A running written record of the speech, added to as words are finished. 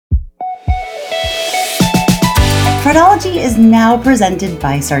Fraudology is now presented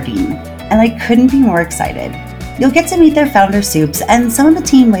by Sardine, and I couldn't be more excited. You'll get to meet their founder, Soups, and some of the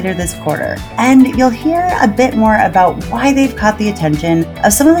team later this quarter, and you'll hear a bit more about why they've caught the attention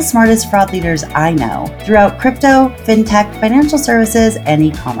of some of the smartest fraud leaders I know throughout crypto, fintech, financial services, and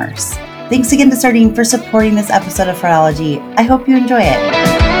e-commerce. Thanks again to Sardine for supporting this episode of Fraudology. I hope you enjoy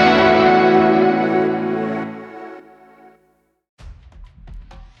it.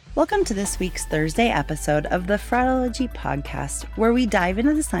 Welcome to this week's Thursday episode of the Fraudology podcast, where we dive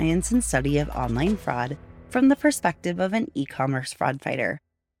into the science and study of online fraud from the perspective of an e-commerce fraud fighter.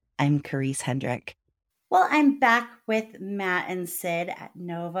 I'm Carice Hendrick. Well, I'm back with Matt and Sid at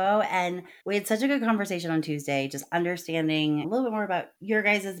Novo, and we had such a good conversation on Tuesday, just understanding a little bit more about your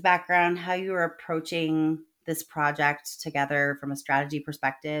guys' background, how you were approaching this project together from a strategy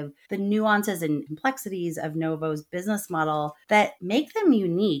perspective, the nuances and complexities of Novo's business model that make them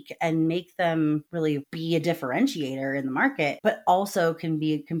unique and make them really be a differentiator in the market, but also can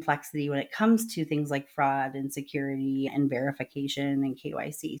be a complexity when it comes to things like fraud and security and verification and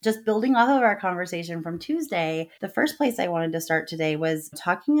KYC. Just building off of our conversation from Tuesday, the first place I wanted to start today was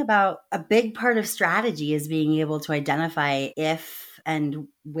talking about a big part of strategy is being able to identify if and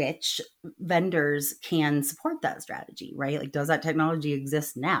which vendors can support that strategy, right? Like, does that technology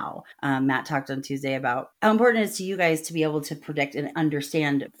exist now? Matt talked on Tuesday about how important it is to you guys to be able to predict and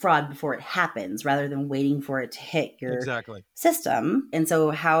understand fraud before it happens rather than waiting for it to hit your system. And so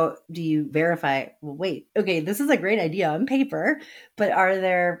how do you verify, well, wait, okay, this is a great idea on paper, but are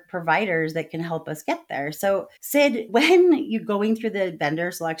there providers that can help us get there? So Sid, when you're going through the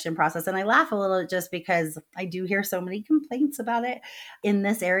vendor selection process, and I laugh a little just because I do hear so many complaints about it in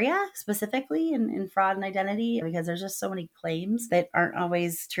this area, specifically in fraud and identity, because there's just so many claims that aren't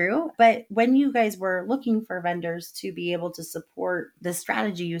always true. But when you guys were looking for vendors to be able to support the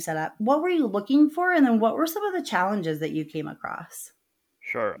strategy you set up, what were you looking for? And then what were some of the challenges that you came across?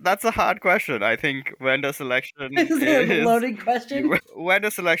 Sure. That's a hard question. I think vendor selection is a loaded question.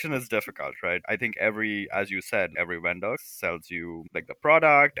 Vendor selection is difficult, right? I think as you said, every vendor sells you like the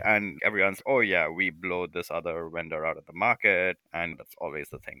product and everyone's, oh yeah, we blow this other vendor out of the market. And that's always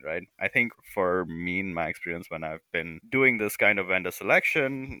the thing, right? I think for me, in my experience, when I've been doing this kind of vendor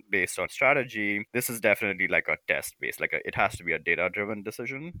selection based on strategy, this is definitely like a test based, it has to be a data driven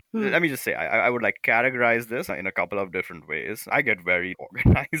decision. Let me just say, I would like categorize this in a couple of different ways. I get very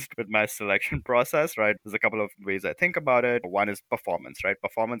organized with my selection process, right? There's a couple of ways I think about it. One is performance, right?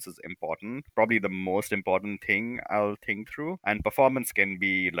 Performance is important, probably the most important thing I'll think through. And performance can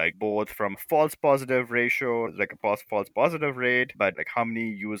be like both from false positive ratio, like a false positive rate, but like how many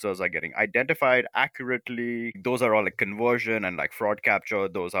users are getting identified accurately. Those are all like conversion and like fraud capture.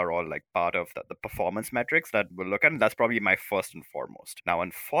 Those are all like part of the performance metrics that we'll look at. And that's probably my first and foremost. Now,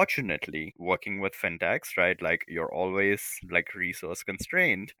 unfortunately, working with fintechs, right? Like you're always like resource constrained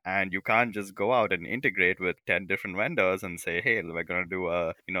and you can't just go out and integrate with 10 different vendors and say, hey, we're going to do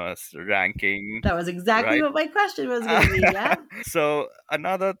a ranking. That was exactly what my question was going to be. Yeah. So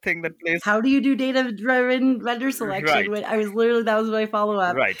another thing that plays, how do you do data driven vendor selection? Right. That was my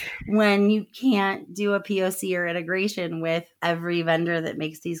follow-up. Right. When you can't do a POC or integration with every vendor that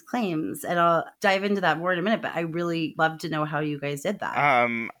makes these claims. And I'll dive into that more in a minute, but I really love to know how you guys did that.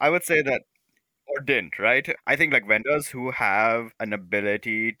 I would say that or didn't, right? I think like vendors who have an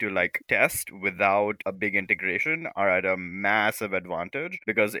ability to like test without a big integration are at a massive advantage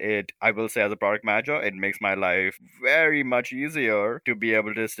because I will say as a product manager, it makes my life very much easier to be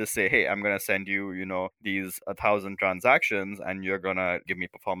able to just say, hey, I'm going to send you, these 1,000 transactions and you're going to give me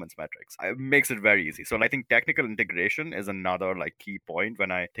performance metrics. It makes it very easy. So I think technical integration is another like key point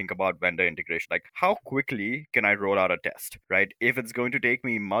when I think about vendor integration. Like how quickly can I roll out a test, right? If it's going to take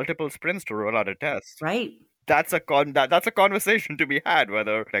me multiple sprints to roll out a test, right? That's a conversation to be had,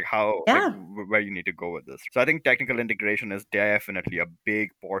 whether like how where you need to go with this. So I think technical integration is definitely a big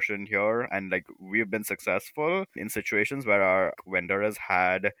portion here, and like we've been successful in situations where our vendor has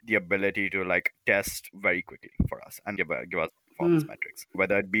had the ability to like test very quickly for us and give us performance metrics,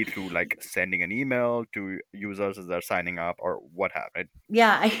 whether it be through like sending an email to users as they're signing up or what have it.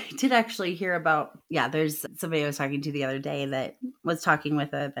 Yeah, I did actually hear about, there's somebody I was talking to the other day that was talking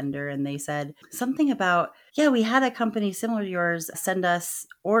with a vendor and they said something about, we had a company similar to yours send us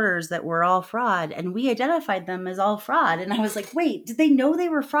orders that were all fraud and we identified them as all fraud. And I was like, wait, did they know they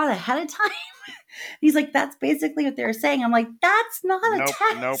were fraud ahead of time? He's like, that's basically what they're saying. I'm like, that's not a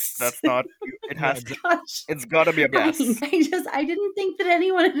test. Nope, that's not. It has to. Gosh. It's got to be a guess. I didn't think that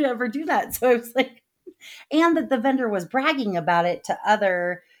anyone would ever do that. So I was like, and that the vendor was bragging about it to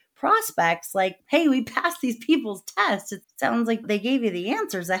other prospects, like, hey, we passed these people's tests. sounds like they gave you the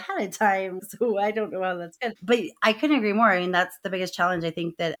answers ahead of time. So I don't know how that's good. But I couldn't agree more. I mean, that's the biggest challenge. I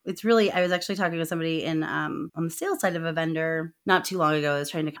think that it's really, I was actually talking to somebody in on the sales side of a vendor not too long ago. I was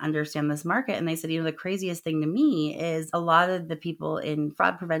trying to understand this market. And they said, the craziest thing to me is a lot of the people in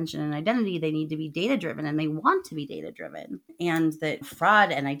fraud prevention and identity, they need to be data driven and they want to be data driven. And that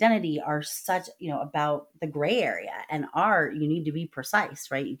fraud and identity are such, about the gray area and you need to be precise,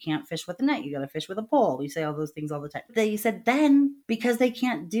 right? You can't fish with a net. You got to fish with a pole. We say all those things all the time. They said then, because they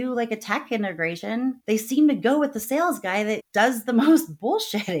can't do like a tech integration, they seem to go with the sales guy that does the most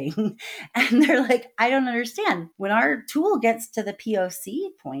bullshitting. And they're like, I don't understand. When our tool gets to the POC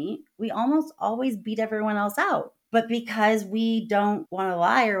point, we almost always beat everyone else out. But because we don't want to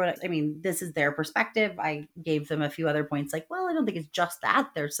lie or what, this is their perspective. I gave them a few other points like, well, I don't think it's just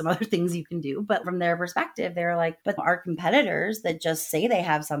that. There's some other things you can do. But from their perspective, they're like, but our competitors that just say they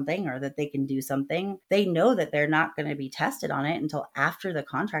have something or that they can do something, they know that they're not going to be tested on it until after the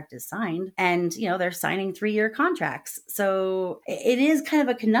contract is signed. And, they're signing 3-year contracts. So it is kind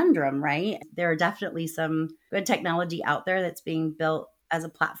of a conundrum, right? There are definitely some good technology out there that's being built as a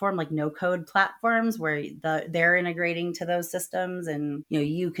platform, like no code platforms where they're integrating to those systems and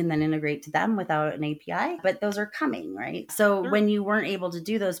you can then integrate to them without an API, but those are coming, right? So when you weren't able to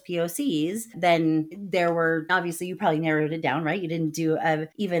do those POCs, then there were, obviously you probably narrowed it down, right? You didn't do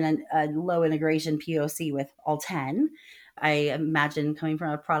even a low integration POC with all 10. I imagine coming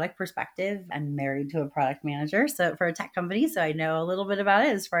from a product perspective, I'm married to a product manager so for a tech company. So I know a little bit about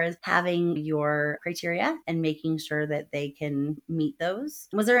it as far as having your criteria and making sure that they can meet those.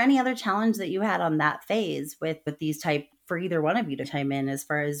 Was there any other challenge that you had on that phase with these type for either one of you to chime in as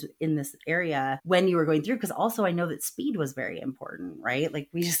far as in this area when you were going through? Because also I know that speed was very important, right? Like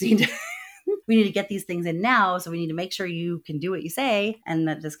we just need to we need to get these things in now. So we need to make sure you can do what you say and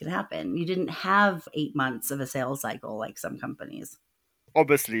that this can happen. You didn't have 8 months of a sales cycle like some companies.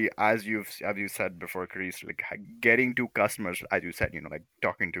 Obviously, as you said before, Chris, like getting to customers, as you said, like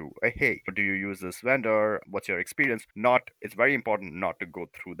talking to, hey, do you use this vendor? What's your experience? It's very important not to go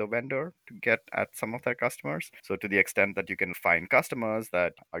through the vendor to get at some of their customers. So to the extent that you can find customers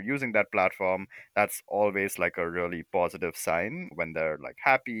that are using that platform, that's always like a really positive sign when they're like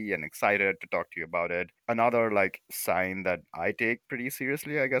happy and excited to talk to you about it. Another like sign that I take pretty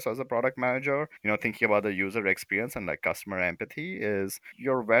seriously, I guess, as a product manager, thinking about the user experience and like customer empathy is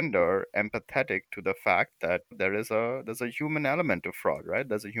your vendor empathetic to the fact that there's a human element to fraud, right?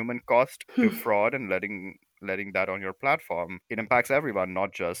 There's a human cost to fraud and letting that on your platform. It impacts everyone,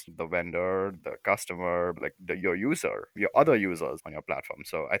 not just the vendor, the customer, like your user, your other users on your platform.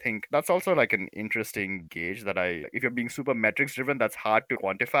 So I think that's also like an interesting gauge that if you're being super metrics driven, that's hard to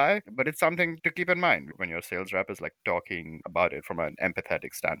quantify, but it's something to keep in mind when your sales rep is like talking about it from an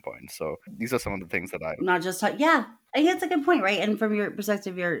empathetic standpoint. So these are some of the things that not just yeah. I think it's a good point, right? And from your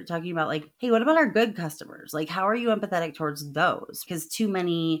perspective, you're talking about like, hey, what about our good customers? Like, how are you empathetic towards those? Because too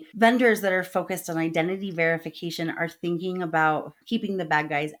many vendors that are focused on identity verification are thinking about keeping the bad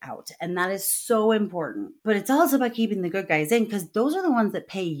guys out. And that is so important. But it's also about keeping the good guys in because those are the ones that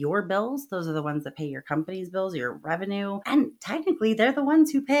pay your bills. Those are the ones that pay your company's bills, your revenue. And technically, they're the ones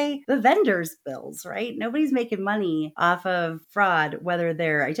who pay the vendor's bills, right? Nobody's making money off of fraud, whether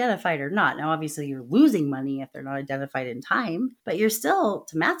they're identified or not. Now, obviously, you're losing money if they're not identified in time, but you're still,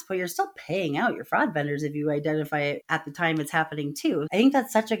 to Matt's point, you're still paying out your fraud vendors if you identify it at the time it's happening too. I think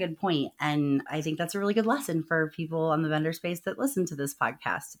that's such a good point. And I think that's a really good lesson for people on the vendor space that listen to this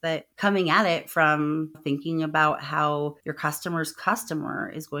podcast, that coming at it from thinking about how your customer's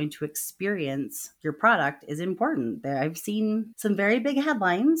customer is going to experience your product is important. I've seen some very big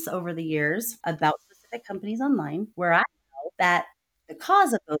headlines over the years about specific companies online where I know that the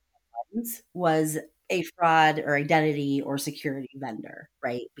cause of those headlines was a fraud or identity or security vendor,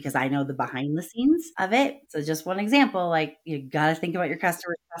 right? Because I know the behind the scenes of it. So just one example, like you got to think about your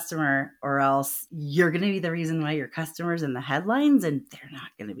customer or else you're going to be the reason why your customer's in the headlines and they're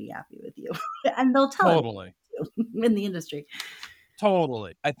not going to be happy with you. And they'll tell Totally. you in the industry.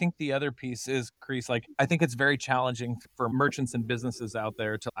 Totally. I think the other piece is, Chris, like, I think it's very challenging for merchants and businesses out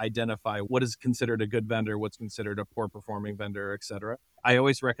there to identify what is considered a good vendor, what's considered a poor performing vendor, et cetera. I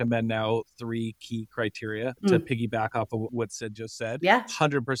always recommend now 3 key criteria to piggyback off of what Sid just said. Yeah.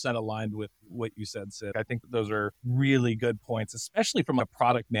 100% aligned with what you said, Sid. I think those are really good points, especially from a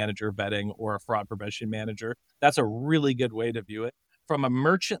product manager vetting or a fraud prevention manager. That's a really good way to view it. From a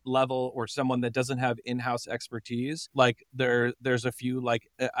merchant level or someone that doesn't have in-house expertise, like there's a few, like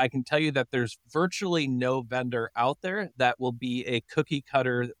I can tell you that there's virtually no vendor out there that will be a cookie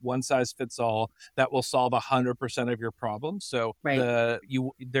cutter, one size fits all that will solve 100% of your problems. So right.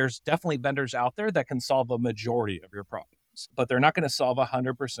 There's definitely vendors out there that can solve a majority of your problems. but they're not going to solve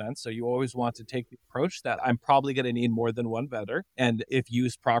 100%. So you always want to take the approach that I'm probably going to need more than one vendor. And if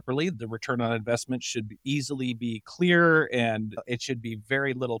used properly, the return on investment should easily be clear, and it should be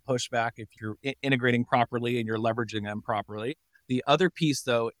very little pushback if you're integrating properly and you're leveraging them properly. The other piece,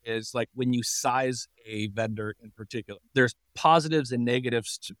 though, is like when you size a vendor in particular, there's positives and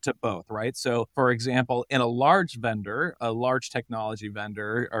negatives to both, right? So, for example, in a large vendor, a large technology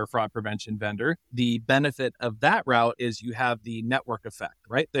vendor or fraud prevention vendor, the benefit of that route is you have the network effect,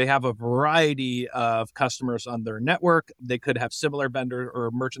 right? They have a variety of customers on their network. They could have similar vendors or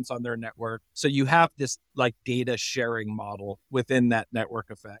merchants on their network. So you have this like data sharing model within that network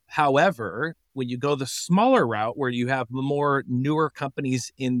effect. However, when you go the smaller route where you have more newer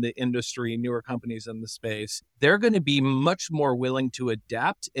companies in the industry, newer companies in the space, they're going to be much more willing to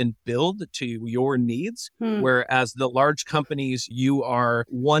adapt and build to your needs. Whereas the large companies, you are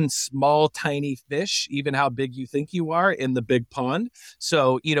one small, tiny fish, even how big you think you are in the big pond.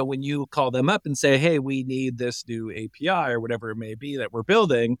 So, when you call them up and say, hey, we need this new API or whatever it may be that we're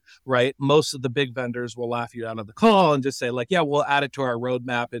building, right? Most of the big vendors will laugh you out of the call and just say like, yeah, we'll add it to our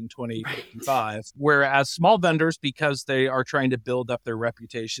roadmap in 2025. Whereas small vendors, because they are trying to build up their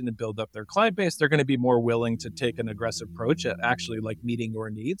reputation and build up their client base, they're going to be more willing to take an aggressive approach at actually like meeting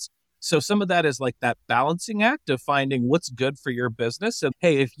your needs. So some of that is like that balancing act of finding what's good for your business. And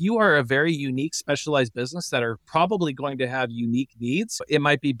hey, if you are a very unique, specialized business that are probably going to have unique needs, it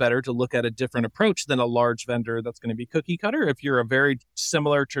might be better to look at a different approach than a large vendor that's going to be cookie cutter. If you're a very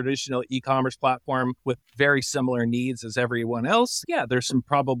similar traditional e-commerce platform with very similar needs as everyone else, yeah, there's some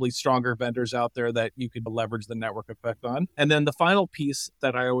probably stronger vendors out there that you could leverage the network effect on. And then the final piece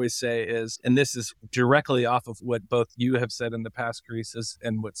that I always say is, and this is directly off of what both you have said in the past, Chris,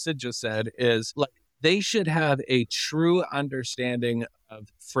 and what Sid just said, is like they should have a true understanding of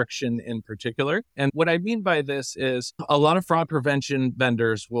friction in particular. And what I mean by this is a lot of fraud prevention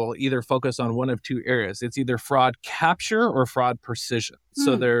vendors will either focus on one of two areas. It's either fraud capture or fraud precision.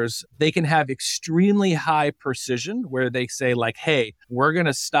 So they can have extremely high precision where they say like, hey, we're going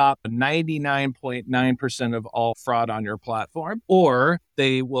to stop 99.9% of all fraud on your platform. Or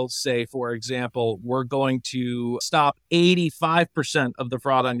they will say, for example, we're going to stop 85% of the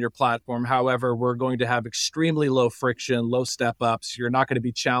fraud on your platform. However, we're going to have extremely low friction, low step ups. You're not going to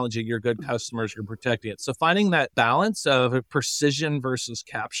be challenging your good customers. You're protecting it. So finding that balance of precision versus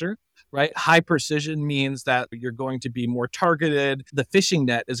capture. Right? High precision means that you're going to be more targeted. The fishing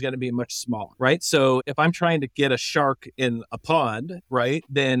net is going to be much smaller, right? So if I'm trying to get a shark in a pond, right,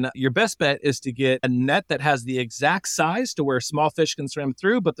 then your best bet is to get a net that has the exact size to where small fish can swim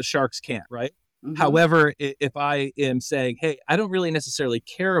through, but the sharks can't, right? However, if I am saying, hey, I don't really necessarily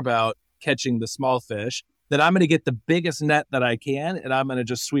care about catching the small fish, then I'm going to get the biggest net that I can, and I'm going to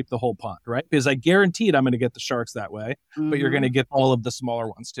just sweep the whole pond, right? Because I guaranteed I'm going to get the sharks that way, but you're going to get all of the smaller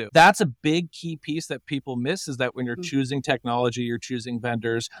ones too. That's a big key piece that people miss, is that when you're choosing technology, you're choosing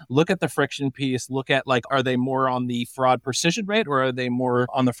vendors, look at the friction piece, look at like, are they more on the fraud precision rate or are they more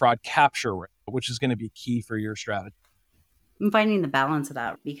on the fraud capture rate, which is going to be key for your strategy. I'm finding the balance of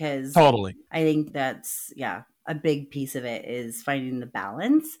that, because Totally. I think that's, a big piece of it is finding the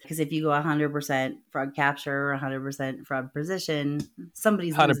balance. Because if you go 100% fraud capture or 100% fraud precision,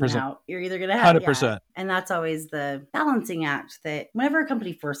 somebody's 100%. losing out. You're either going to have 100%. And that's always the balancing act, that whenever a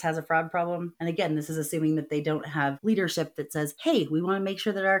company first has a fraud problem, and again, this is assuming that they don't have leadership that says, hey, we want to make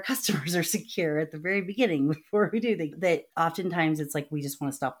sure that our customers are secure at the very beginning before we do things, that oftentimes it's like, we just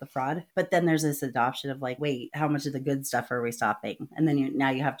want to stop the fraud. But then there's this adoption of like, wait, how much of the good stuff are we stopping? And then now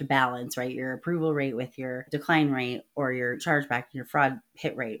you have to balance, right, your approval rate with your decline rate or your chargeback, your fraud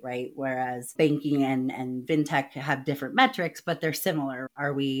hit rate, right? Whereas banking and fintech have different metrics, but they're similar.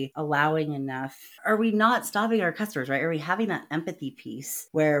 Are we allowing enough? Are we not stopping our customers, right? Are we having that empathy piece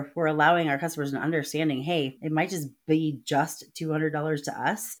where we're allowing our customers an understanding, hey, it might just be just $200 to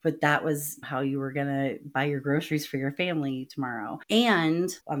us, but that was how you were going to buy your groceries for your family tomorrow.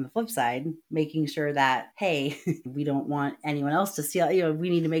 And on the flip side, making sure that, hey, we don't want anyone else to steal, we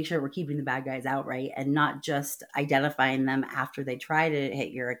need to make sure we're keeping the bad guys out, right? And not just identifying them after they try to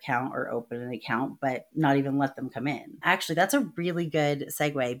hit your account or open an account, but not even let them come in. Actually, that's a really good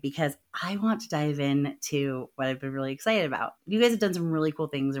segue, because I want to dive into what I've been really excited about. You guys have done some really cool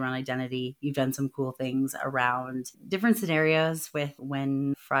things around identity. You've done some cool things around different scenarios with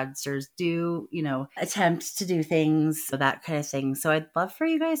when fraudsters do, attempt to do things, so that kind of thing. So I'd love for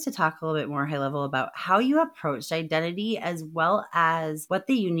you guys to talk a little bit more high level about how you approached identity, as well as what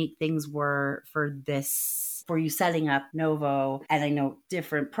the unique things were for this process for you setting up Novo. And I know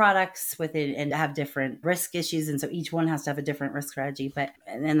different products within and have different risk issues. And so each one has to have a different risk strategy.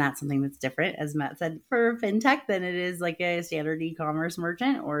 And that's something that's different, as Matt said, for fintech than it is like a standard e-commerce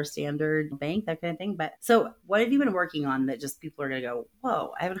merchant or standard bank, that kind of thing. But so what have you been working on that just people are going to go,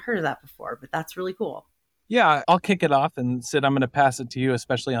 whoa, I haven't heard of that before, but that's really cool? Yeah, I'll kick it off, and Sid, I'm going to pass it to you,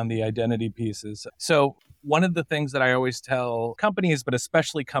 especially on the identity pieces. So one of the things that I always tell companies, but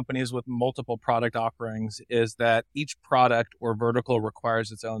especially companies with multiple product offerings, is that each product or vertical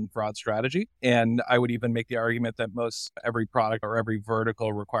requires its own fraud strategy. And I would even make the argument that most every product or every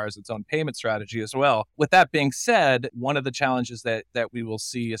vertical requires its own payment strategy as well. With that being said, one of the challenges that we will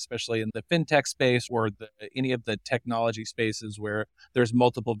see, especially in the fintech space or any of the technology spaces where there's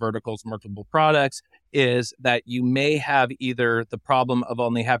multiple verticals, multiple products, is that you may have either the problem of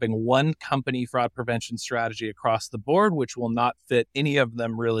only having one company fraud prevention strategy across the board, which will not fit any of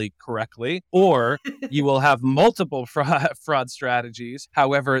them really correctly, or you will have multiple fraud strategies.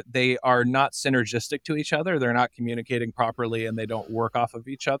 However, they are not synergistic to each other. They're not communicating properly and they don't work off of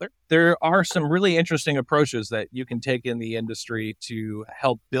each other. There are some really interesting approaches that you can take in the industry to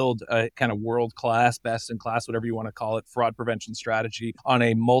help build a kind of world-class, best-in-class, whatever you want to call it, fraud prevention strategy on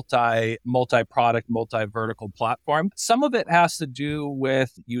a multi-product, multi-vertical platform. Some of it has to do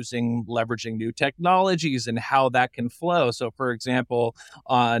with leveraging new technologies and how that can flow. So for example,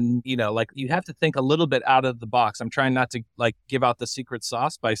 you have to think a little bit out of the box. I'm trying not to give out the secret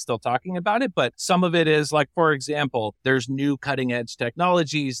sauce by still talking about it, but some of it is for example, there's new cutting edge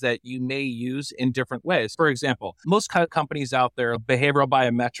technologies that you may use in different ways. For example, most companies out there, behavioral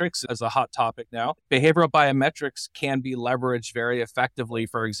biometrics is a hot topic now. Behavioral biometrics can be leveraged very effectively,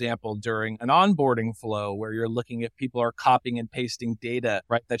 for example, during an onboarding flow where you're looking if people are copying and pasting data,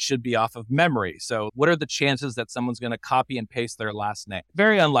 right, that should be off of memory. So what are the chances that someone's going to copy and paste their last name?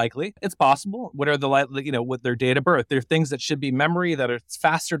 Very unlikely. It's possible. What are with their date of birth? There are things that should be memory that are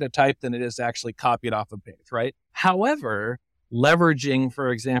faster to type than it is actually copied off a page, right? However, leveraging, for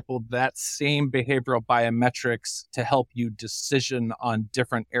example, that same behavioral biometrics to help you decision on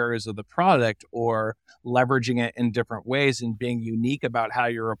different areas of the product or leveraging it in different ways and being unique about how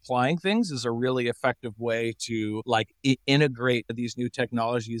you're applying things is a really effective way to integrate these new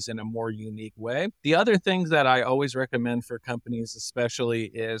technologies in a more unique way. The other things that I always recommend for companies especially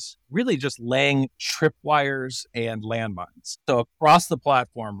is really just laying tripwires and landmines. So across the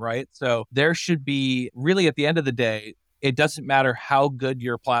platform, right? So there should be really at the end of the day, it doesn't matter how good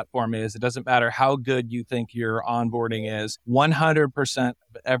your platform is. It doesn't matter how good you think your onboarding is. 100% of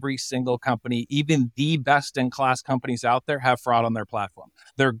every single company, even the best in class companies out there, have fraud on their platform.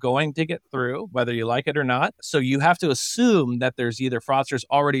 They're going to get through, whether you like it or not. So you have to assume that there's either fraudsters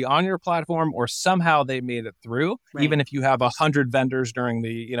already on your platform or somehow they made it through, right. Even if you have 100 vendors during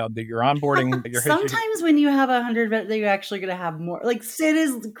your onboarding. Sometimes when you have 100 vendors, you're actually going to have more. Sid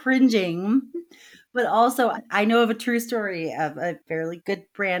is cringing. But also, I know of a true story of a fairly good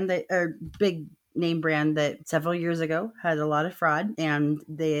brand big name brand that several years ago had a lot of fraud. And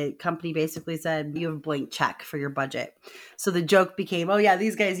the company basically said, you have a blank check for your budget. So the joke became, oh yeah,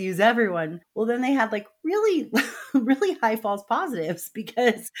 these guys use everyone. Well, then they had really, really high false positives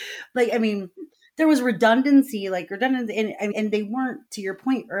because there was redundancy, and they weren't, to your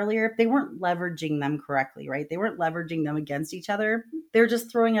point earlier, they weren't leveraging them correctly, right? They weren't leveraging them against each other. They were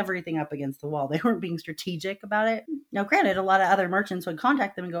just throwing everything up against the wall. They weren't being strategic about it. Now, granted, a lot of other merchants would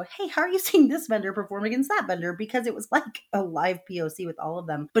contact them and go, hey, how are you seeing this vendor perform against that vendor? Because it was like a live POC with all of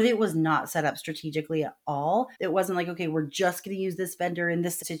them, but it was not set up strategically at all. It wasn't okay, we're just going to use this vendor in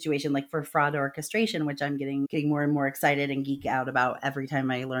this situation, for fraud orchestration, which I'm getting more and more excited and geek out about every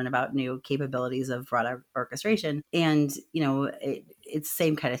time I learn about new capabilities of fraud orchestration. And, it's the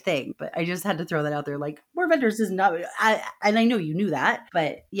same kind of thing, but I just had to throw that out there. More vendors is not, and I know you knew that,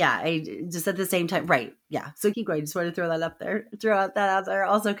 but yeah, I just at the same time, right. Yeah. So keep going. Just wanted to throw that out there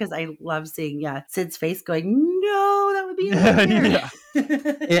also, because I love seeing, Sid's face going, no, that would be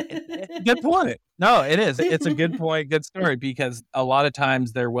Good point. No, it is. It's a good point, good story, because a lot of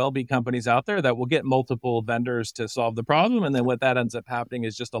times there will be companies out there that will get multiple vendors to solve the problem. And then what that ends up happening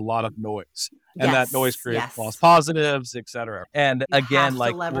is just a lot of noise. And that noise creates false positives, et cetera. And you have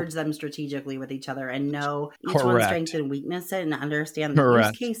to leverage them strategically with each other and know each one's strengths and weaknesses and understand the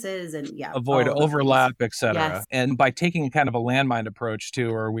use cases and avoid overlap, et cetera. Yes. And by taking kind of a landmine approach too,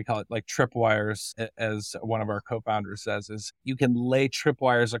 or we call it tripwires, as one of our co-founders says, is you can lay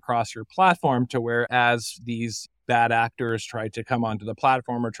tripwires across your platform to where as these bad actors try to come onto the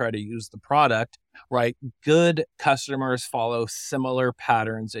platform or try to use the product, right? Good customers follow similar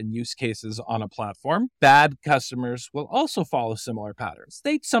patterns and use cases on a platform. Bad customers will also follow similar patterns.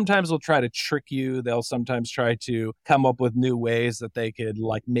 They sometimes will try to trick you. They'll sometimes try to come up with new ways that they could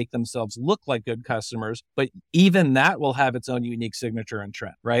like make themselves look like good customers. But even that will have its own unique signature and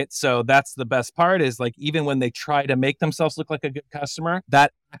trend, right? So that's the best part is like, even when they try to make themselves look like a good customer,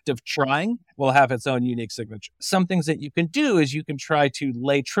 that act of trying will have its own unique signature. Some things that you can do is you can try to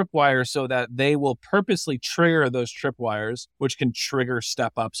lay tripwires so that they will purposely trigger those tripwires, which can trigger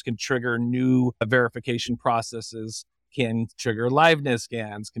step ups, can trigger new verification processes, can trigger liveness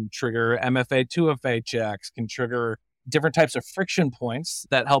scans, can trigger MFA 2FA checks, can trigger different types of friction points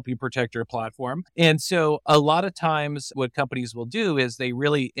that help you protect your platform. And so a lot of times what companies will do is they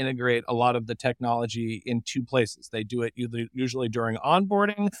really integrate a lot of the technology in two places. They do it usually during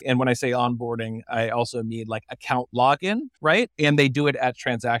onboarding. And when I say onboarding, I also mean like account login, right? And they do it at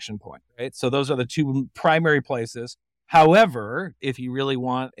transaction point, right? So those are the two primary places. However, if you really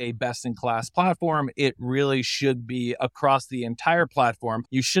want a best-in-class platform, it really should be across the entire platform.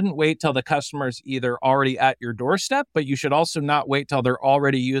 You shouldn't wait till the customer's either already at your doorstep, but you should also not wait till they're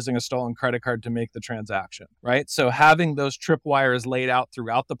already using a stolen credit card to make the transaction, right? So having those tripwires laid out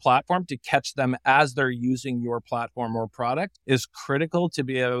throughout the platform to catch them as they're using your platform or product is critical to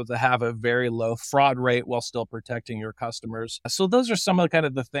be able to have a very low fraud rate while still protecting your customers. So those are some of the kind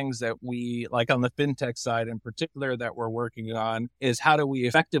of the things that we, like on the fintech side in particular, that we're working on is how do we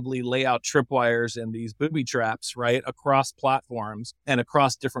effectively lay out tripwires and these booby traps, right, across platforms and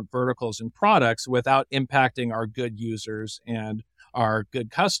across different verticals and products without impacting our good users and our good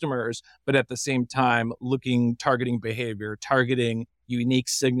customers, but at the same time targeting behavior, targeting unique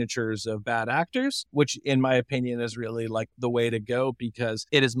signatures of bad actors, which in my opinion is really like the way to go because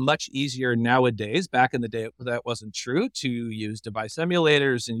it is much easier nowadays. Back in the day, that wasn't true, to use device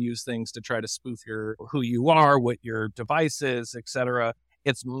emulators and use things to try to spoof who you are, what your device is, etc.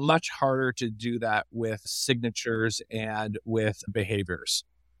 It's much harder to do that with signatures and with behaviors.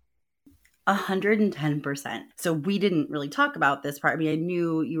 110%. So we didn't really talk about this part. I mean, I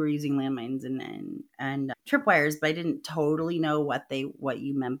knew you were using landmines and tripwires, but I didn't totally know what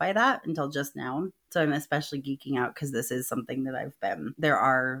you meant by that until just now. So I'm especially geeking out because this is something that there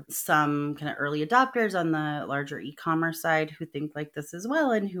are some kind of early adopters on the larger e-commerce side who think like this as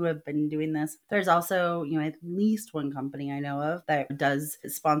well and who have been doing this. There's also, at least one company I know of that does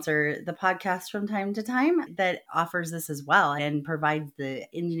sponsor the podcast from time to time that offers this as well and provides the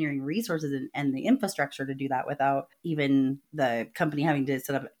engineering resources and the infrastructure to do that without even the company having to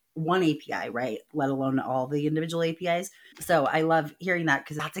set up one API, right? Let alone all the individual APIs. So I love hearing that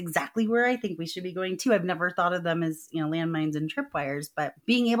because that's exactly where I think we should be going too. I've never thought of them as, landmines and tripwires, but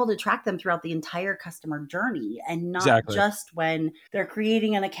being able to track them throughout the entire customer journey and not just when they're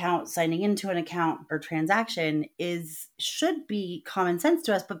creating an account, signing into an account or transaction should be common sense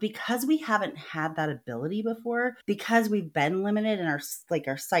to us. But because we haven't had that ability before, because we've been limited and our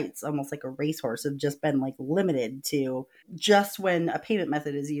sites almost like a racehorse have just been like limited to just when a payment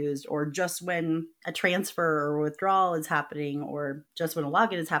method is used or just when a transfer or withdrawal is happening or just when a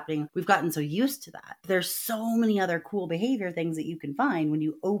login is happening, we've gotten so used to that. There's so many other cool behavior things that you can find when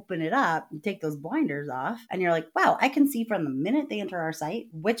you open it up and take those blinders off and you're like, wow, I can see from the minute they enter our site,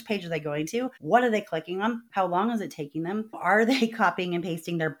 which page are they going to? What are they clicking on? How long is it taking them? Are they copying and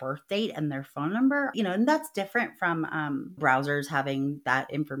pasting their birth date and their phone number? And that's different from browsers having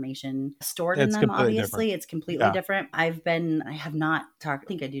that information stored in them. Obviously, it's completely different. I have not talked, I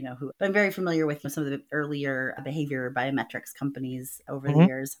think I do know who, but I'm very familiar with some of the earlier behavior biometrics companies over the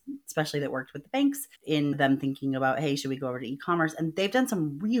years, especially that worked with the banks in them thinking about, hey, should we go over to e-commerce? And they've done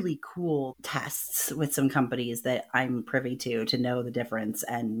some really cool tests with some companies that I'm privy to know the difference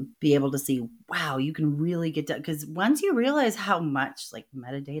and be able to see, wow, you can really get done. Because once you realize how much like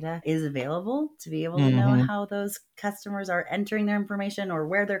metadata is available to be able to know how those customers are entering their information or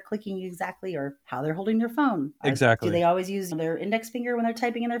where they're clicking exactly or how they're holding their phone. Exactly. Do they always use their index finger when they're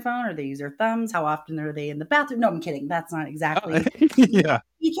typing in their phone or they use their thumbs? How often are they in the bathroom? No, I'm kidding. That's not exactly.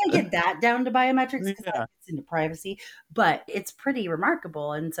 You can't get that down to biometrics because that gets into privacy, but it's pretty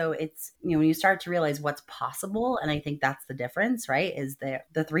remarkable. And so it's, when you start to realize what's possible, and I think that's the difference, right? Is that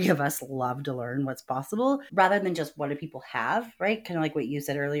the three of us love to learn what's possible rather than just what do people have, right? Kind of like what you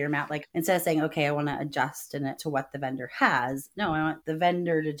said earlier, Matt, like instead of saying, okay, I want to adjust in it to what the vendor has. No, I want the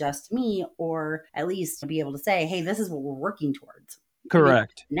vendor to adjust me or at least be able to say, hey, this is what we're working towards.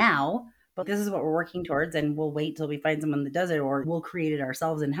 Correct. Now, but this is what we're working towards and we'll wait till we find someone that does it or we'll create it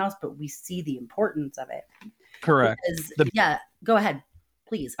ourselves in-house, but we see the importance of it. Correct. Go ahead.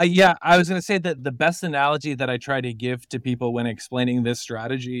 please. Yeah, I was going to say that the best analogy that I try to give to people when explaining this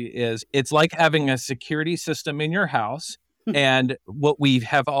strategy is it's like having a security system in your house. And what we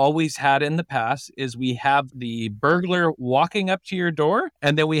have always had in the past is we have the burglar walking up to your door,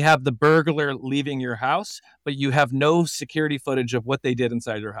 and then we have the burglar leaving your house, but you have no security footage of what they did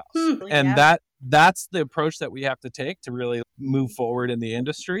inside your house. And that's the approach that we have to take to really move forward in the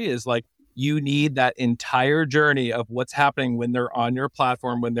industry, is like, you need that entire journey of what's happening when they're on your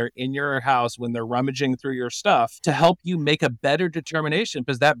platform, when they're in your house, when they're rummaging through your stuff, to help you make a better determination,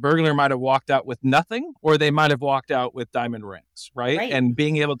 because that burglar might have walked out with nothing, or they might have walked out with diamond rings, right? And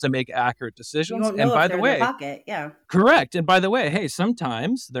being able to make accurate decisions. You won't know and by if they're the way, in their pocket. Yeah. Correct. And by the way, hey,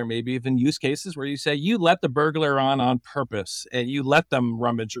 sometimes there may be even use cases where you say you let the burglar on purpose, and you let them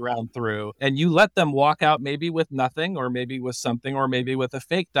rummage around through, and you let them walk out maybe with nothing, or maybe with something, or maybe with a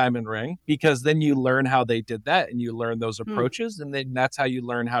fake diamond ring, because then you learn how they did that, and you learn those approaches. And then that's how you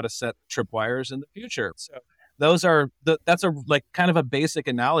learn how to set tripwires in the future. So that's a like kind of a basic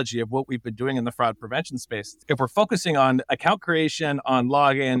analogy of what we've been doing in the fraud prevention space. If we're focusing on account creation, on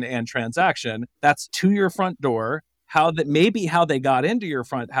login and transaction, that's to your front door, how they got into your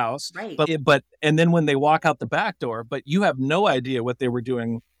front house, right? But and then when they walk out the back door, but you have no idea what they were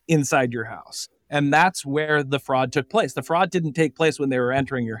doing inside your house. And that's where the fraud took place. The fraud didn't take place when they were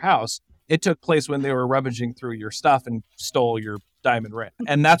entering your house. It took place when they were rummaging through your stuff and stole your diamond ring.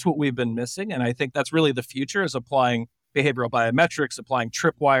 And that's what we've been missing. And I think that's really the future, is applying behavioral biometrics, applying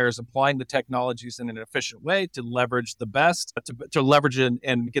tripwires, applying the technologies in an efficient way to leverage the best, to leverage it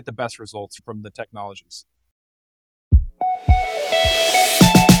and get the best results from the technologies.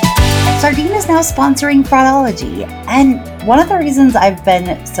 Sardine is now sponsoring Fraudology, and one of the reasons I've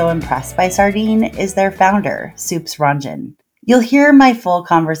been so impressed by Sardine is their founder, Soups Ranjan. You'll hear my full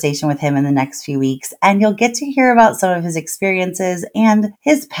conversation with him in the next few weeks, and you'll get to hear about some of his experiences and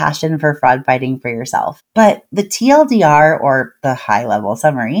his passion for fraud fighting for yourself. But the TLDR, or the high-level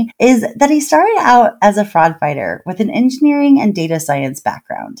summary, is that he started out as a fraud fighter with an engineering and data science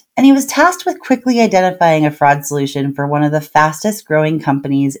background. And he was tasked with quickly identifying a fraud solution for one of the fastest growing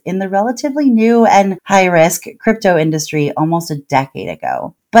companies in the relatively new and high-risk crypto industry almost a decade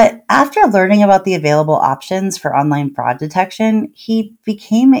ago. But after learning about the available options for online fraud detection, he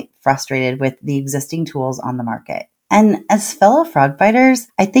became frustrated with the existing tools on the market. And as fellow fraud fighters,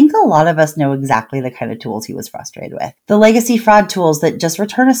 I think a lot of us know exactly the kind of tools he was frustrated with. The legacy fraud tools that just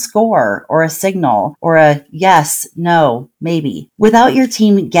return a score or a signal or a yes, no, maybe, without your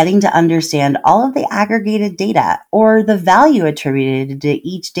team getting to understand all of the aggregated data or the value attributed to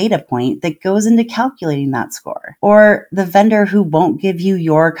each data point that goes into calculating that score. Or the vendor who won't give you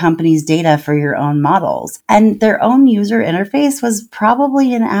your company's data for your own models. And their own user interface was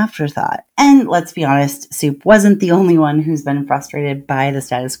probably an afterthought. And let's be honest, Soup wasn't the only one who's been frustrated by the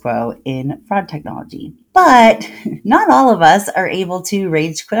status quo in fraud technology. But not all of us are able to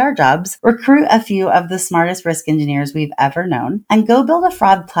rage quit our jobs, recruit a few of the smartest risk engineers we've ever known, and go build a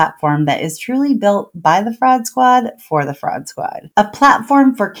fraud platform that is truly built by the fraud squad for the fraud squad. A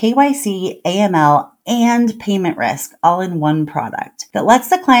platform for KYC, AML, and payment risk all in one product that lets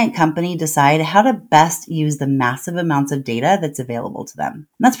the client company decide how to best use the massive amounts of data that's available to them. And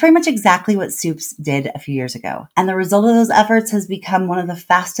that's pretty much exactly what Soups did a few years ago. And the result of those efforts has become one of the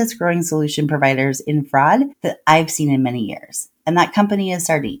fastest growing solution providers in fraud that I've seen in many years. And that company is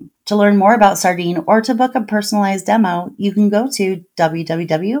Sardine. To learn more about Sardine or to book a personalized demo, you can go to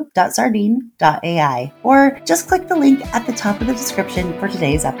www.sardine.ai or just click the link at the top of the description for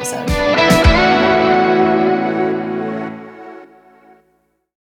today's episode.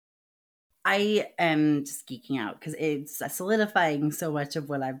 I am just geeking out because it's solidifying so much of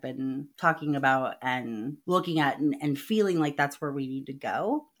what I've been talking about and looking at and feeling like that's where we need to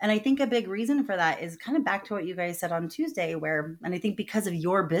go. And I think a big reason for that is kind of back to what you guys said on Tuesday, and I think because of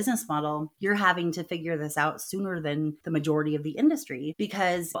your business model, you're having to figure this out sooner than the majority of the industry,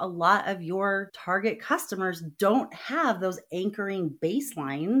 because a lot of your target customers don't have those anchoring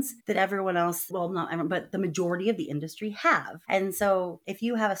baselines that everyone else, well, not everyone, but the majority of the industry have. And so if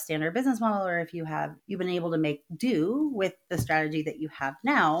you have a standard business model, or if you've been able to make do with the strategy that you have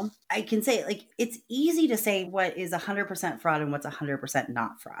now, I can say, like, it's easy to say what is 100% fraud and what's 100%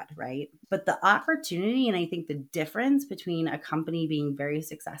 not fraud, right? But the opportunity, and I think the difference between a company being very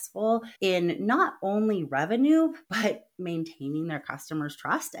successful in not only revenue, but maintaining their customers'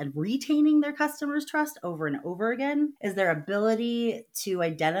 trust and retaining their customers' trust over and over again, is their ability to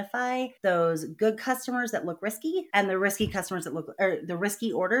identify those good customers that look risky and the risky customers that look, or the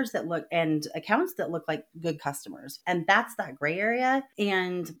risky orders that look, and accounts that look like good customers. And that's that gray area.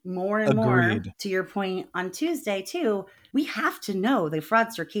 And more and more, to your point on Tuesday too, we have to know the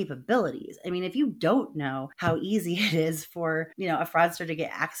fraudster capabilities. I mean, if you don't know how easy it is for, a fraudster to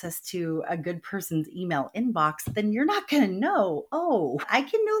get access to a good person's email inbox, then you're not going to know, oh, I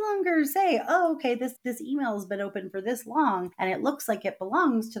can no longer say, oh, okay, this email has been open for this long and it looks like it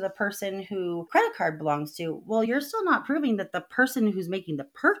belongs to the person who credit card belongs to. Well, you're still not proving that the person who's making the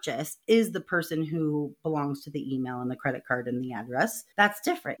purchase is the person who belongs to the email and the credit card and the address. That's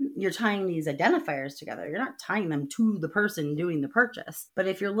different. You're tying these identifiers together. You're not tying them to the person doing the purchase. But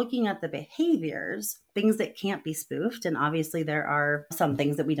if you're looking at the behaviors, things that can't be spoofed, and obviously there are some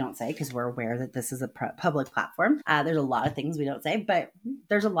things that we don't say because we're aware that this is a public platform. There's a lot of things we don't say, but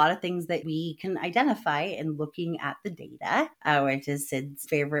there's a lot of things that we can identify in looking at the data, which is Sid's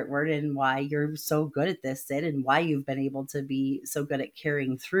favorite word, and why you're so good at this, Sid, and why you've been able to be so good at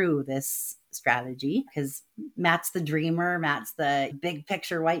carrying through this strategy, because Matt's the dreamer, Matt's the big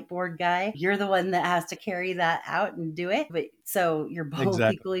picture whiteboard guy. You're the one that has to carry that out and do it. But so you're both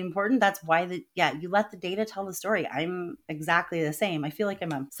equally important. That's why you let the data tell the story. I'm exactly the same. I feel like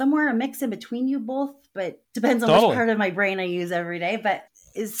I'm somewhere a mix in between you both, but depends on which part of my brain I use every day. But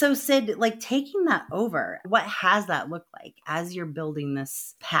so Sid, like taking that over, what has that looked like as you're building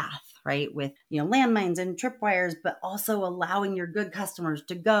this path? Right? With, landmines and tripwires, but also allowing your good customers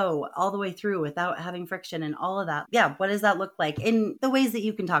to go all the way through without having friction and all of that. Yeah. What does that look like in the ways that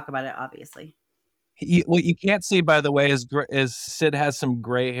you can talk about it, obviously? What you can't see, by the way, is Sid has some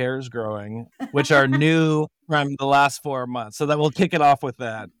gray hairs growing, which are new from the last 4 months. So that we'll kick it off with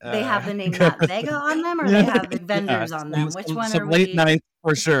that. They have the name Matt Vega on them, or they have the vendors on them? Which one some are late we? night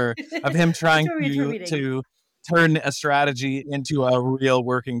for sure of him trying to turn a strategy into a real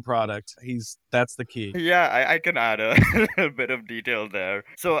working product. That's the key. Yeah, I can add a bit of detail there.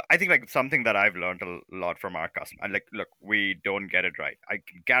 So I think like something that I've learned a lot from our customer, and like, look, we don't get it right. I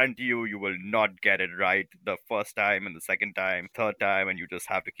can guarantee you will not get it right the first time and the second time, third time, and you just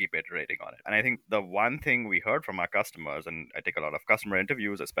have to keep iterating on it. And I think the one thing we heard from our customers, and I take a lot of customer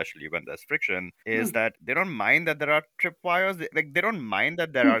interviews, especially when there's friction, is that they don't mind that there are tripwires. They don't mind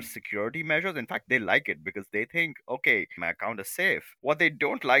that there are security measures. In fact, they like it because they think, okay, my account is safe. What they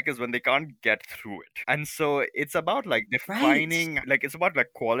don't like is when they can't get through it. And so it's about like defining, like it's about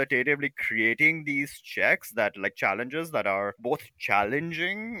like qualitatively creating these checks that like challenges that are both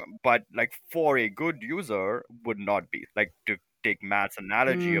challenging, but like for a good user would not be. Like to take Matt's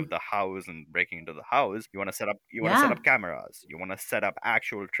analogy of the house and breaking into the house, you want to set up cameras, you want to set up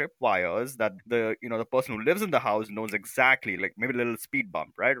actual tripwires that the person who lives in the house knows exactly, like maybe a little speed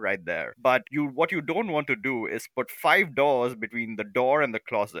bump right there. But what you don't want to do is put 5 doors between the door and the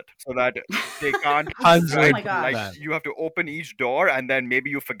closet so that they can't Oh my gosh. like you have to open each door, and then maybe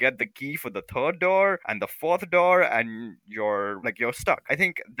you forget the key for the third door and the fourth door, and you're stuck. I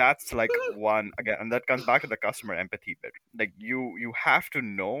think that's like one, again, and that comes back to the customer empathy bit. Like you have to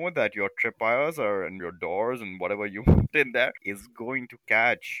know that your tripwires and your doors and whatever you put in there is going to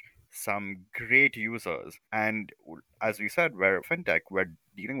catch some great users. And as we said, we're fintech, we're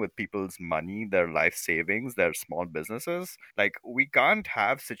dealing with people's money, their life savings, their small businesses. Like, we can't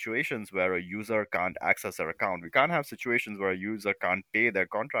have situations where a user can't access their account. We can't have situations where a user can't pay their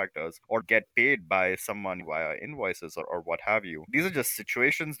contractors or get paid by someone via invoices or what have you. These are just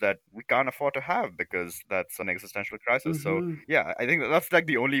situations that we can't afford to have because that's an existential crisis. So yeah, I think that's like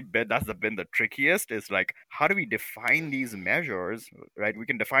the only bit that's been the trickiest, is like, how do we define these measures, right? We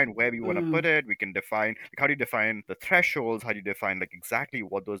can define where we want to put it. We can define, like, how do you define the thresholds? How do you define like exactly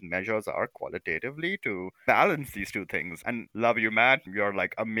what those measures are qualitatively to balance these two things? And love you, Matt. You're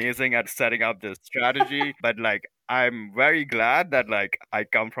like amazing at setting up this strategy. But like, I'm very glad that like I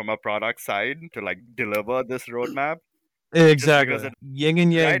come from a product side to like deliver this roadmap. Exactly. Yin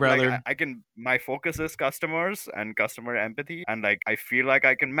and yang, Right? brother. Like, my focus is customers and customer empathy. And like, I feel like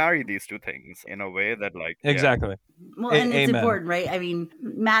I can marry these two things in a way that like, Exactly. Well, and it's important, right? I mean,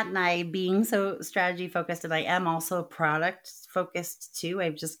 Matt and I being so strategy focused, and I am also product focused too.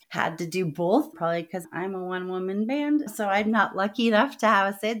 I've just had to do both, probably because I'm a one-woman band. So I'm not lucky enough to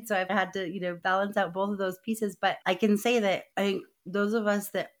have a Sid. So I've had to, balance out both of those pieces. But I can say that I think those of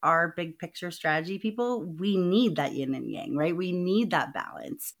us that are big picture strategy people, we need that yin and yang, right? We need that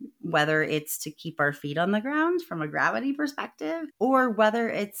balance, whether it's to keep our feet on the ground from a gravity perspective, or whether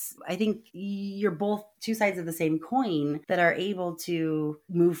it's, I think you're both two sides of the same coin that are able to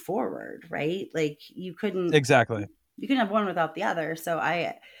move forward, right? Like, you couldn't Exactly. You can have one without the other. So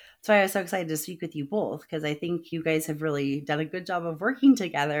That's why I was so excited to speak with you both, because I think you guys have really done a good job of working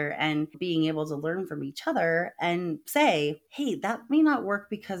together and being able to learn from each other and say, hey, that may not work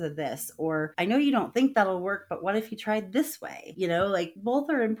because of this, or I know you don't think that'll work, but what if you tried this way? Like both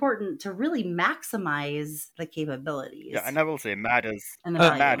are important to really maximize the capabilities. Yeah, and I will say Matt is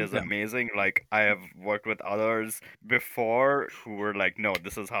amazing. Like, I have worked with others before who were like, no,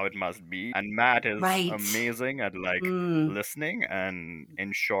 this is how it must be. And Matt is amazing at like listening and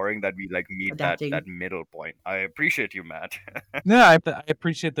ensuring that we like meet that middle point. I appreciate you, Matt. No, I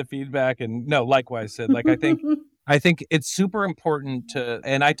appreciate the feedback, and no, likewise, Sid. Like, I think it's super important to,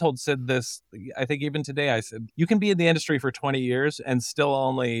 and I told Sid this, I think even today, I said, you can be in the industry for 20 years and still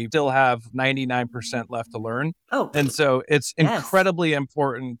have 99% left to learn. Oh, and so it's incredibly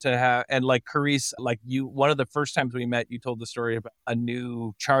important to have, and like Carice, like you, one of the first times we met, you told the story about a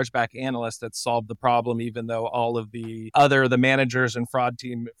new chargeback analyst that solved the problem, even though all of the managers and fraud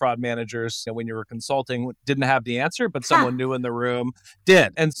managers, when you were consulting, didn't have the answer, but someone new in the room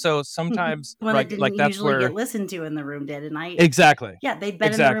did. And so sometimes like that's where get listened to in the room did, and they'd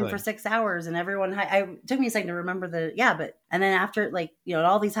been in the room for 6 hours, and everyone it took me a second to remember and then after, like,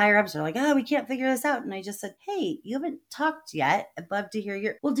 all these higher ups are like, oh, we can't figure this out, and I just said, hey, you haven't talked yet, I'd love to hear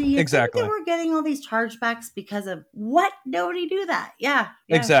do you think that we're getting all these chargebacks because of what? Nobody do that.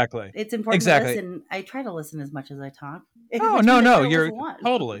 Exactly. It's important to listen. I try to listen as much as I talk. No, you're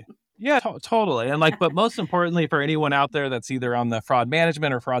totally. Yeah, totally. And but most importantly, for anyone out there that's either on the fraud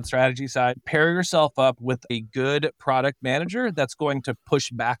management or fraud strategy side, pair yourself up with a good product manager that's going to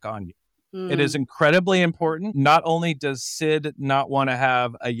push back on you. It is incredibly important. Not only does Sid not want to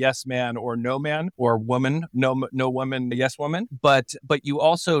have a yes man or no man or woman, no woman, yes woman, but you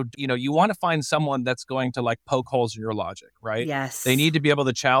also, you want to find someone that's going to like poke holes in your logic, right? Yes. They need to be able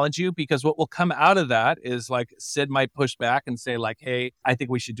to challenge you, because what will come out of that is like Sid might push back and say like, hey, I think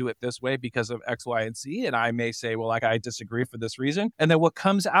we should do it this way because of X, Y, and Z. And I may say, well, like, I disagree for this reason. And then what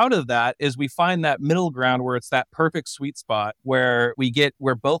comes out of that is we find that middle ground where it's that perfect sweet spot where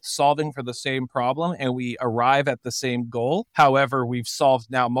we're both solving for the same problem and we arrive at the same goal. However, we've solved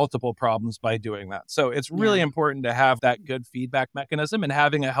now multiple problems by doing that. So it's really important to have that good feedback mechanism and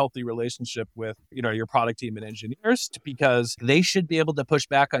having a healthy relationship with, your product team and engineers, because they should be able to push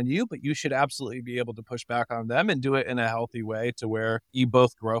back on you, but you should absolutely be able to push back on them and do it in a healthy way to where you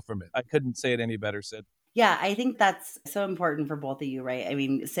both grow from it. I couldn't say it any better, Sid. Yeah, I think that's so important for both of you, right? I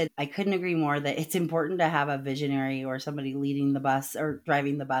mean, Sid, I couldn't agree more that it's important to have a visionary or somebody leading the bus or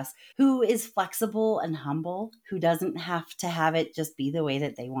driving the bus who is flexible and humble, who doesn't have to have it just be the way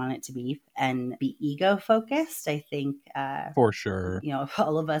that they want it to be and be ego focused. I think for sure,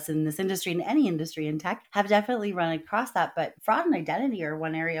 all of us in this industry, in any industry in tech, have definitely run across that. But fraud and identity are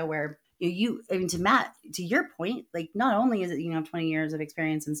one area where to Matt, to your point, like, not only is it, 20 years of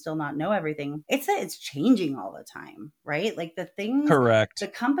experience and still not know everything, it's changing all the time, right? Like the things, correct. The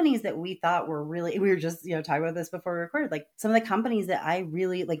companies that we thought were really, we were just, talking about this before we recorded, like some of the companies that I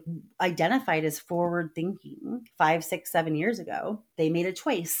really identified as forward thinking 5, 6, 7 years ago, they made a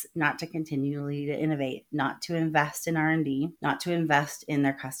choice not to continually to innovate, not to invest in R&D, not to invest in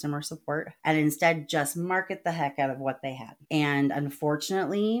their customer support, and instead just market the heck out of what they had. And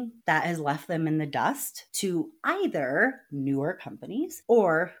unfortunately, that has left them in the dust to either newer companies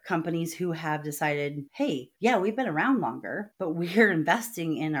or companies who have decided, hey, yeah, we've been around longer, but we're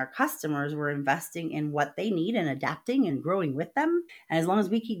investing in our customers. We're investing in what they need and adapting and growing with them. And as long as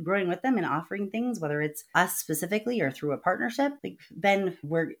we keep growing with them and offering things, whether it's us specifically or through a partnership, then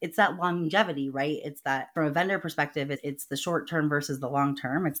it's that longevity, right? It's that from a vendor perspective, it's the short term versus the long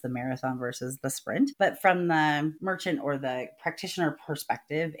term. It's the marathon versus the sprint. But from the merchant or the practitioner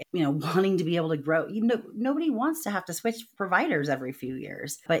perspective, wanting to be able to grow, nobody wants to have to switch providers every few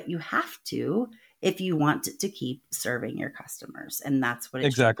years, but you have to if you want to keep serving your customers. And that's what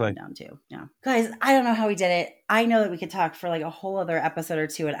it should come down to. Yeah. Guys, I don't know how we did it. I know that we could talk for like a whole other episode or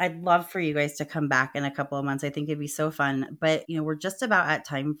two, and I'd love for you guys to come back in a couple of months. I think it'd be so fun, but we're just about at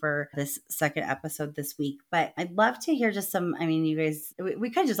time for this second episode this week, but I'd love to hear just you guys,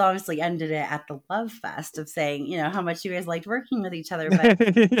 we could just obviously ended it at the love fest of saying, how much you guys liked working with each other,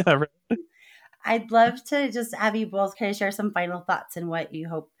 but yeah, right. I'd love to just have you both kind of share some final thoughts and what you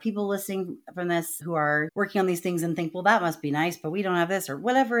hope people listening from this who are working on these things and think, well, that must be nice, but we don't have this, or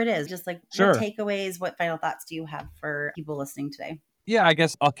whatever it is. Just like What takeaways, what final thoughts do you have for people listening today? Yeah, I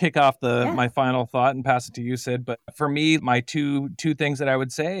guess I'll kick off my final thought and pass it to you, Sid. But for me, my two things that I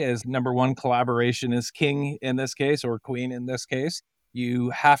would say is, number one, collaboration is king in this case, or queen in this case. You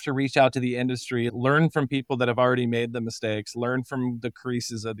have to reach out to the industry, learn from people that have already made the mistakes, learn from the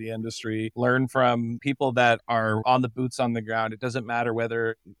creases of the industry, learn from people that are on the boots on the ground. It doesn't matter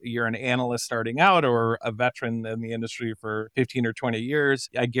whether you're an analyst starting out or a veteran in the industry for 15 or 20 years.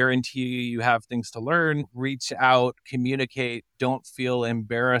 I guarantee you have things to learn. Reach out, communicate. Don't feel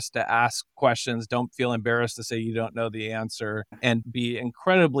embarrassed to ask questions. Don't feel embarrassed to say you don't know the answer, and be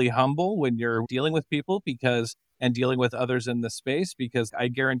incredibly humble when you're dealing with people and dealing with others in the space, because I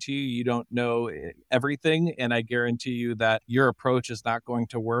guarantee you don't know everything. And I guarantee you that your approach is not going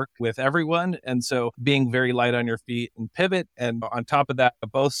to work with everyone. And so being very light on your feet and pivot. And on top of that,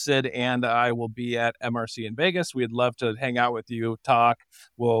 both Sid and I will be at MRC in Vegas. We'd love to hang out with you, talk.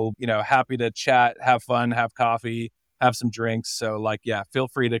 We'll, happy to chat, have fun, have coffee, have some drinks. So feel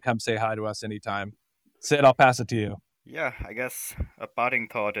free to come say hi to us anytime. Sid, I'll pass it to you. Yeah, I guess a parting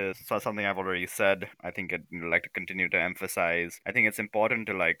thought is something I've already said. I think I'd like to continue to emphasize. I think it's important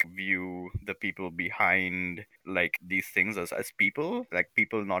to view the people behind these things as people,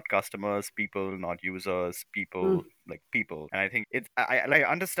 people, not customers, people, not users, people, people. And I think I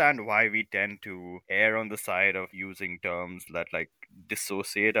understand why we tend to err on the side of using terms that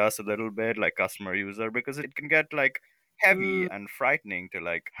dissociate us a little bit, like customer, user, because it can get heavy and frightening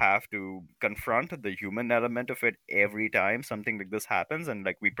to have to confront the human element of it every time something like this happens, and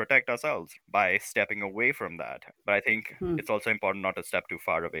we protect ourselves by stepping away from that. But I think it's also important not to step too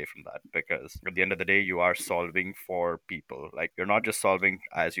far away from that, because at the end of the day you are solving for people. You're not just solving,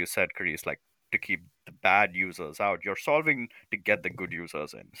 as you said, Chris, to keep the bad users out. You're solving to get the good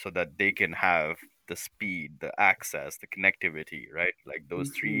users in so that they can have the speed, the access, the connectivity, right? Those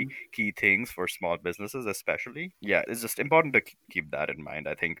three key things for small businesses, especially. Yeah, it's just important to keep that in mind.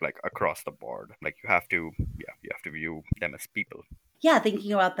 I think across the board, you have to view them as people. Yeah,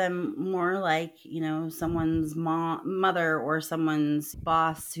 thinking about them more like, someone's mother or someone's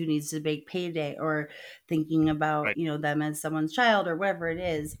boss who needs to make payday, or thinking about, right. Them as someone's child or whatever it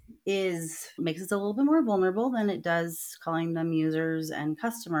is makes us a little bit more vulnerable than it does calling them users and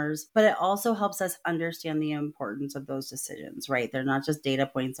customers. But it also helps us understand the importance of those decisions, right? They're not just data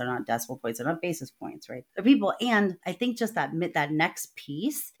points, they're not decimal points, they're not basis points, right? They're people. And I think just that next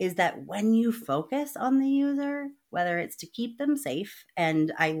piece is that when you focus on the user, whether it's to keep them safe.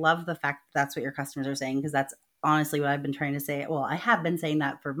 And I love the fact that that's what your customers are saying, because that's honestly what I've been trying to say. Well, I have been saying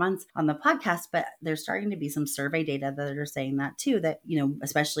that for months on the podcast, but there's starting to be some survey data that are saying that too, that,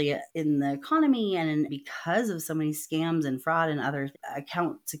 especially in the economy and because of so many scams and fraud and other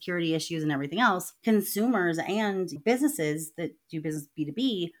account security issues and everything else, consumers and businesses that do business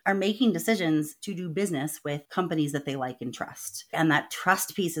B2B are making decisions to do business with companies that they like and trust. And that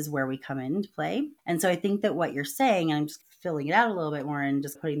trust piece is where we come into play. And so I think that what you're saying, and I'm just filling it out a little bit more and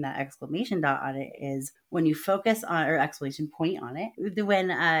just putting that exclamation dot on it, is when you focus on, or exclamation point on it,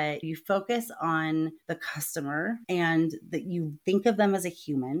 when you focus on the customer and that you think of them as a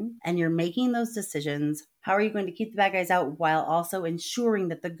human and you're making those decisions, how are you going to keep the bad guys out while also ensuring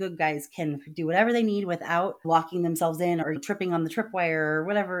that the good guys can do whatever they need without locking themselves in or tripping on the tripwire or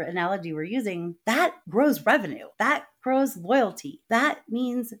whatever analogy we're using? That grows revenue. That grows loyalty. That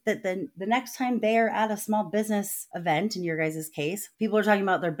means that the next time they're at a small business event, in your guys' case, people are talking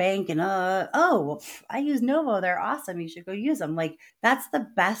about their bank and, I use Novo. They're awesome. You should go use them. That's the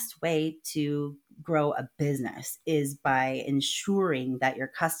best way to grow a business, is by ensuring that your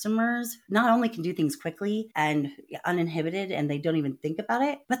customers not only can do things quickly and uninhibited and they don't even think about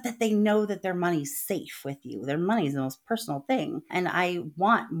it, but that they know that their money's safe with you. Their money is the most personal thing. And I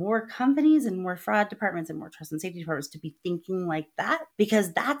want more companies and more fraud departments and more trust and safety departments to be thinking like that,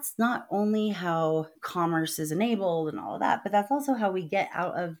 because that's not only how commerce is enabled and all of that, but that's also how we get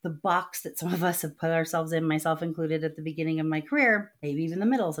out of the box that some of us have put ourselves in, myself included, at the beginning of my career, maybe even the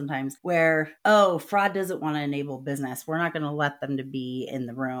middle sometimes, where, fraud doesn't want to enable business. We're not going to let them to be in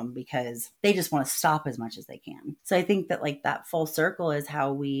the room because they just want to stop as much as they can. So I think that that full circle is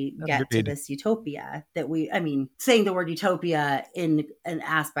how we get to this utopia that saying the word utopia in an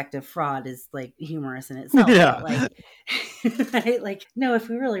aspect of fraud is humorous in itself. Yeah. Right? No, if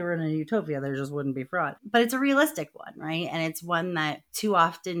we really were in a utopia, there just wouldn't be fraud. But it's a realistic one, right? And it's one that too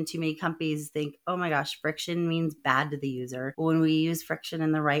often too many companies think, oh my gosh, friction means bad to the user. But when we use friction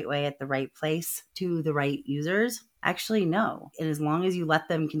in the right way at the right place to the right users, actually no. And as long as you let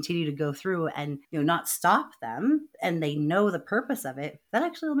them continue to go through and not stop them, and they know the purpose of it, that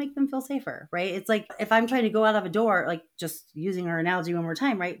actually will make them feel safer, right? It's like if I'm trying to go out of a door, just using our analogy one more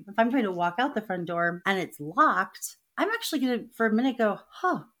time, right? If I'm trying to walk out the front door and it's locked, I'm actually going to for a minute go,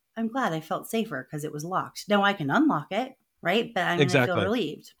 I'm glad I felt safer because it was locked. Now I can unlock it. right? But I'm going to feel Exactly.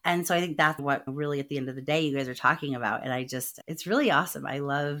 relieved. And so I think that's what really at the end of the day you guys are talking about. And it's really awesome.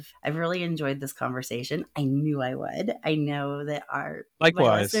 I've really enjoyed this conversation. I knew I would. I know that my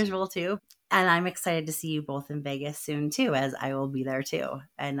Likewise. listeners will too. And I'm excited to see you both in Vegas soon too, as I will be there too.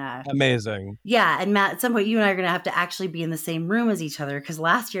 And Amazing. yeah. And Matt, at some point you and I are going to have to actually be in the same room as each other, because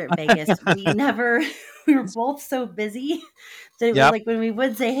last year at Vegas, we were both so busy that it was Yep. like when we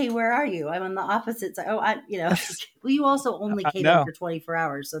would say, hey, where are you? I'm on the opposite side. Well, you also only came in for 24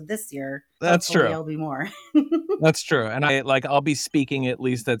 hours. So this year, that's true. I'll be more. That's true. And I'll be speaking at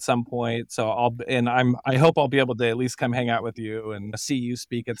least at some point. So I hope I'll be able to at least come hang out with you and see you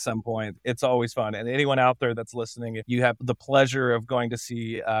speak at some point. It's always fun. And anyone out there that's listening, if you have the pleasure of going to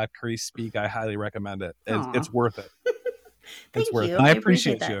see Carice speak, I highly recommend it. It's worth it. Thank you. I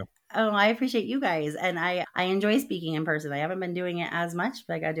appreciate you. Oh, I appreciate you guys. And I enjoy speaking in person. I haven't been doing it as much,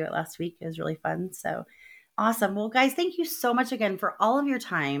 but I got to do it last week. It was really fun. So awesome. Well, guys, thank you so much again for all of your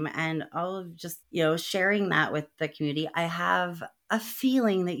time and all of just, sharing that with the community. I have a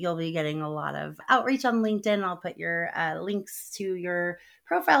feeling that you'll be getting a lot of outreach on LinkedIn. I'll put your links to your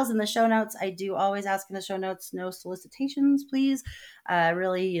profiles in the show notes. I do always ask in the show notes, no solicitations, please.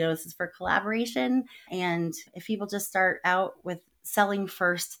 Really, this is for collaboration. And if people just start out with selling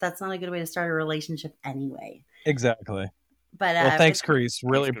first, that's not a good way to start a relationship anyway. Exactly. But well, thanks, Carice.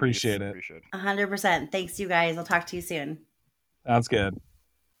 Really appreciate it. 100%. Thanks, you guys. I'll talk to you soon. Sounds good.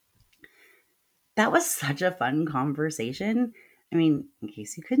 That was such a fun conversation. I mean, in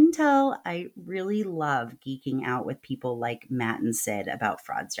case you couldn't tell, I really love geeking out with people like Matt and Sid about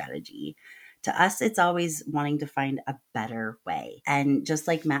fraud strategy. To us, it's always wanting to find a better way. And just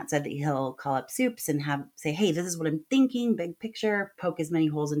like Matt said that he'll call up Soups and say, hey, this is what I'm thinking, big picture, poke as many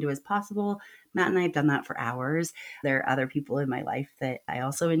holes into as possible. Matt and I have done that for hours. There are other people in my life that I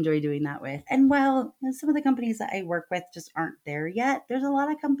also enjoy doing that with. And while some of the companies that I work with just aren't there yet, there's a lot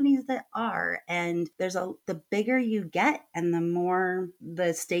of companies that are. And the bigger you get and the more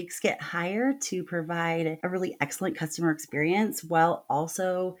the stakes get higher to provide a really excellent customer experience while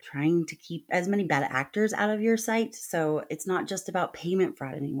also trying to keep as many bad actors out of your site. So it's not just about payment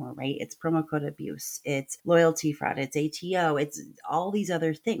fraud anymore, right? It's promo code abuse, it's loyalty fraud, it's ATO, it's all these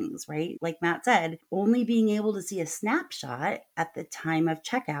other things, right? Like Matt said, only being able to see a snapshot at the time of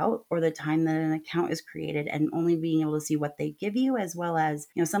checkout or the time that an account is created and only being able to see what they give you as well as,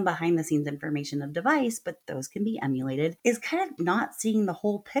 some behind the scenes information of device, but those can be emulated, is kind of not seeing the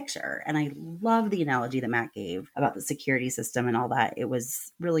whole picture. And I love the analogy that Matt gave about the security system and all that. It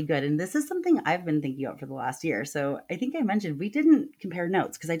was really good. And this is something I've been thinking about for the last year. So I think I mentioned we didn't compare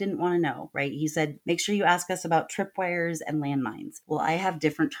notes because I didn't want to know, right? He said, make sure you ask us about tripwires and landmines. Well, I have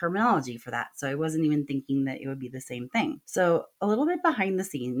different terminology for that. So I wasn't even thinking that it would be the same thing. So a little bit behind the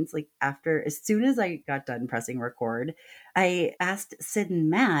scenes, like as soon as I got done pressing record, I asked Sid and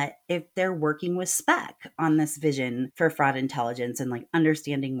Matt if they're working with Spec on this vision for fraud intelligence and like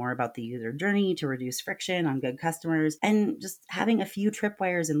understanding more about the user journey to reduce friction on good customers and just having a few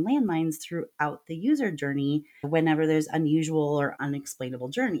tripwires and landmines throughout the user journey whenever there's unusual or unexplainable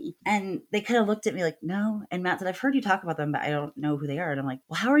journey. And they kind of looked at me like, no. And Matt said, I've heard you talk about them, but I don't know who they are. And I'm like,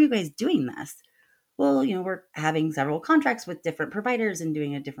 well, how are you guys doing this? Well, we're having several contracts with different providers and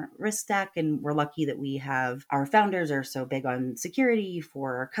doing a different risk stack. And we're lucky that we have our founders are so big on security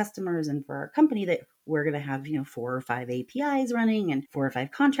for our customers and for our company that we're going to have, 4 or 5 APIs running and 4 or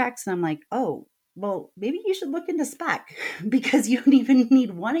 5 contracts. And I'm like, oh, well, maybe you should look into Spec because you don't even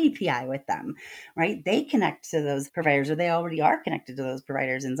need one API with them, right? They connect to those providers or they already are connected to those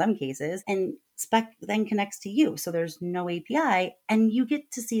providers in some cases. And Spec then connects to you. So there's no API and you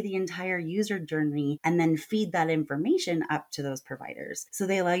get to see the entire user journey and then feed that information up to those providers. So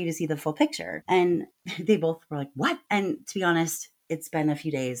they allow you to see the full picture. And they both were like, what? And to be honest, it's been a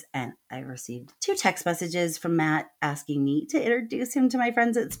few days and I received 2 text messages from Matt asking me to introduce him to my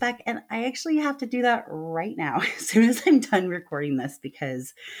friends at Spec. And I actually have to do that right now as soon as I'm done recording this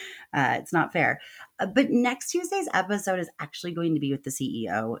because it's not fair. But next Tuesday's episode is actually going to be with the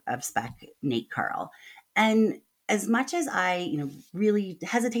CEO of Spec, Nate Carl. And as much as I, really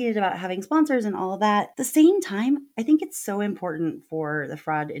hesitated about having sponsors and all of that, at the same time, I think it's so important for the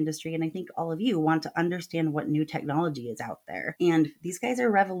fraud industry. And I think all of you want to understand what new technology is out there. And these guys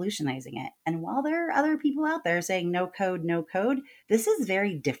are revolutionizing it. And while there are other people out there saying no code, this is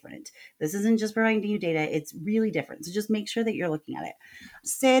very different. This isn't just providing you data. It's really different. So just make sure that you're looking at it.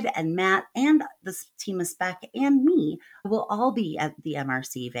 Sid and Matt and the team of Spec and me will all be at the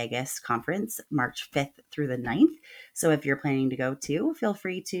MRC Vegas conference, March 5th through the 9th. So if you're planning to go too, feel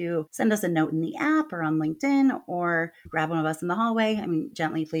free to send us a note in the app or on LinkedIn, or grab one of us in the hallway. I mean,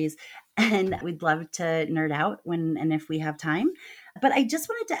 gently, please. And we'd love to nerd out when and if we have time. But I just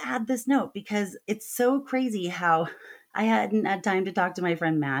wanted to add this note because it's so crazy how I hadn't had time to talk to my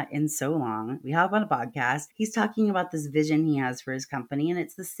friend Matt in so long. We hop on a podcast. He's talking about this vision he has for his company, and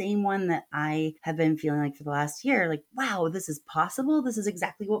it's the same one that I have been feeling like for the last year. Like, wow, this is possible. This is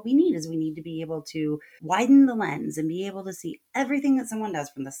exactly what we need. Is we need to be able to widen the lens and be able to see everything that someone does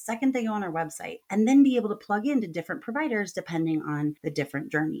from the second they go on our website, and then be able to plug into different providers depending on the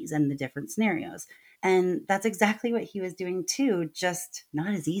different journeys and the different scenarios. And that's exactly what he was doing too, just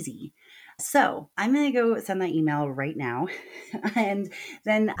not as easy. So I'm going to go send that email right now. And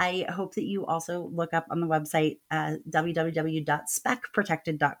then I hope that you also look up on the website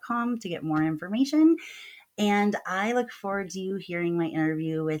www.specprotected.com to get more information. And I look forward to you hearing my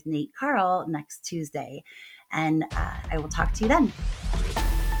interview with Nate Carl next Tuesday. And I will talk to you then.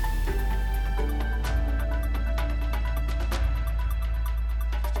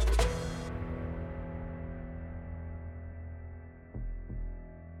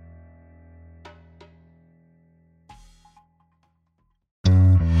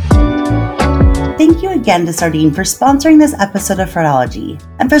 Thank you again to Sardine for sponsoring this episode of Fraudology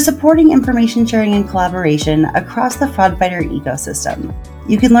and for supporting information sharing and collaboration across the FraudFighter ecosystem.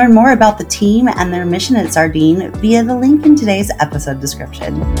 You can learn more about the team and their mission at Sardine via the link in today's episode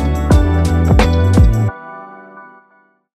description.